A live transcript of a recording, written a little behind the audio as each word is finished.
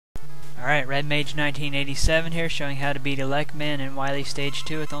Alright, Red Mage 1987 here, showing how to beat Elec men in Wily Stage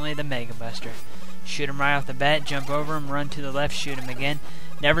 2 with only the Mega Buster. Shoot him right off the bat, jump over him, run to the left, shoot him again.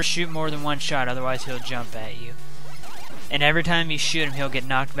 Never shoot more than one shot, otherwise he'll jump at you. And every time you shoot him, he'll get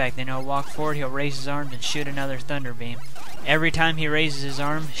knocked back. Then he'll walk forward, he'll raise his arms and shoot another Thunder Beam. Every time he raises his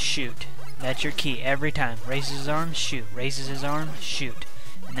arm, shoot. That's your key, every time. Raises his arm, shoot. Raises his arm, shoot.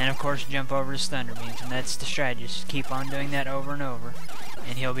 And then of course jump over his Thunder Beams, and that's the strategy. Just keep on doing that over and over,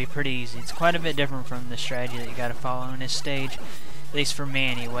 and he'll be pretty easy. It's quite a bit different from the strategy that you gotta follow in this stage, at least for me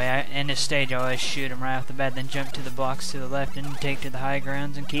anyway. In this stage I always shoot him right off the bat, then jump to the blocks to the left and take to the high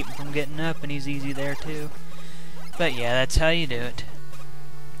grounds and keep him from getting up, and he's easy there too. But yeah, that's how you do it.